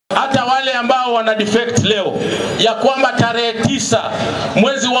hata wale ambao wana defect leo, ya kwamba tarehe 9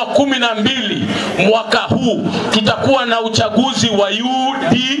 mwezi wa 12 mwaka huu tutakuwa na uchaguzi wa UDA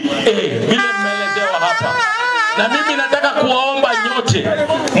vile mmeelezewa hapa. Na mimi nataka kuwaomba nyote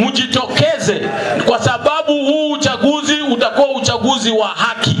mjitokeze, kwa sababu huu uchaguzi utakuwa uchaguzi wa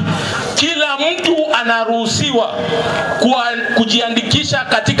haki. Kila mtu anaruhusiwa kujiandikisha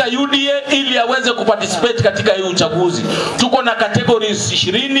katika UDA ili aweze kuparticipate katika hii uchaguzi. Tuko na categories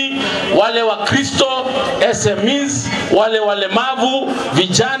 20, wale wa Kristo, SMEs, wale walemavu,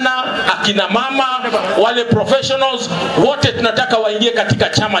 vijana, akina mama, wale professionals, wote tunataka waingie katika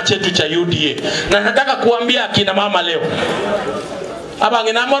chama chetu cha UDA. Na nataka kuambia akina mama leo, aba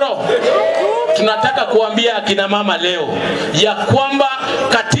nginamoro, tunataka kuambia akina mama leo ya kwamba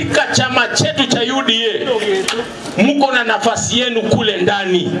katika chama chetu cha UDA mko na nafasi yenu kule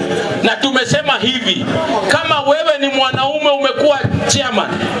ndani. Na tumesema hivi, kama wewe ni mwanaume umekuwa chairman,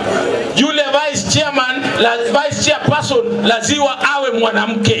 yule vice chairperson lazima awe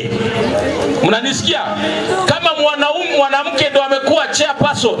mwanamke. Mnanisikia? Kama mwanamke ndo amekuwa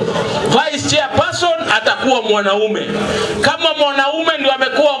chairperson, vice chairperson atakuwa mwanaume. Kama mwanaume ndo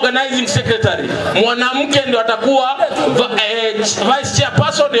amekuwa organizing secretary, mwanamke ndo atakuwa vice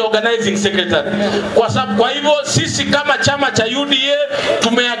chairperson na organizing secretary. Kwa hivyo sisi kama chama cha UDA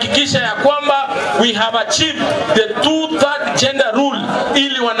tumehakikisha ya kwamba we have achieved the 2/3 gender rule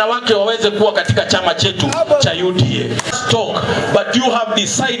ili wanawake waweze kuwa katika chama chetu cha UDA. But you have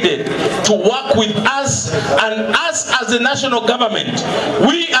decided to work with us, and us as the national government,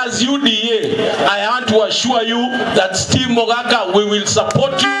 we as UDA, I want to assure you that Steve Mogaka, we will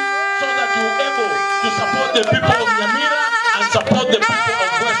support you so that you are able to support the people of Nyamira and support the people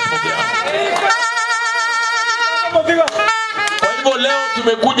of West Mogaka. Kwa hivyo leo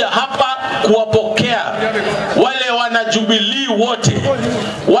tumekuja hapa kuwapokea wale wana Jubilee wote,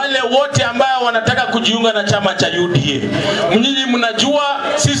 wale wote ambao wanataka kujiunga na chama cha UDA. Mnyinyi mnajua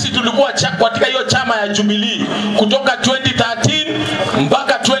sisi tulikuwa katika hiyo chama ya Jubilee kutoka 2013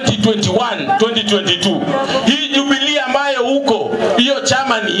 mpaka 2022. Hii Jubilee ambayo huko, hiyo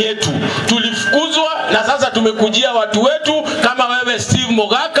chama ni yetu. Tulifukuzwa na sasa tumekujia watu wetu kama wewe Steve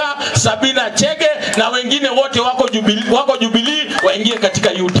Mogaka, Sabina Chege na wengine wote wako Jubilee waingie katika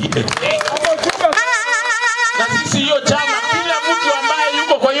UDA. Na sisi hiyo chama, kila mtu ambaye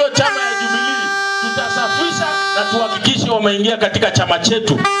yuko kwa hiyo chama ya Jubilee tutasafisha na tuhakikishe wameingia katika chama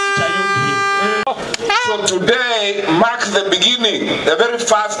chetu cha UDA. So today marks the beginning, the very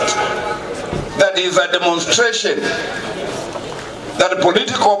first, that is a demonstration that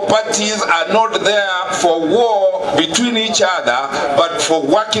political parties are not there for war between each other, but for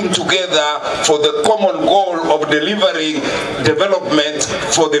working together for the common goal of delivering development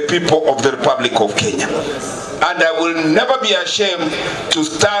for the people of the Republic of Kenya. And I will never be ashamed to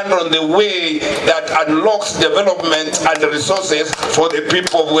stand on the way that unlocks development and resources for the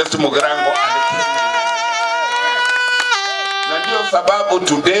people of West Mogrango and Kenya. Sababu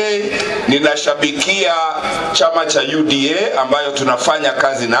today ninashabikia chama cha UDA ambayo tunafanya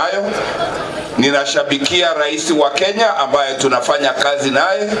kazi nayo. Ninashabikia rais wa Kenya ambaye tunafanya kazi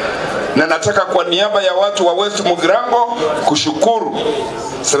naye, na nataka kwa niaba ya watu wa West Mogrango kushukuru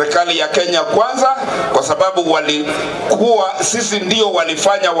serikali ya Kenya kwanza, kwa sababu sisi ndio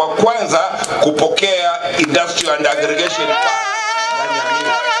walifanya wa kwanza kupokea Industrial and Aggregation Park.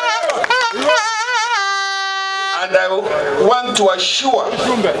 And I want to assure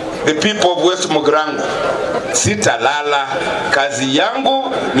the people of West Mogrango, sitalala. Kazi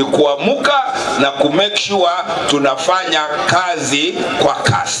yangu ni kuamuka na kumake sure tunafanya kazi kwa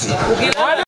kasi.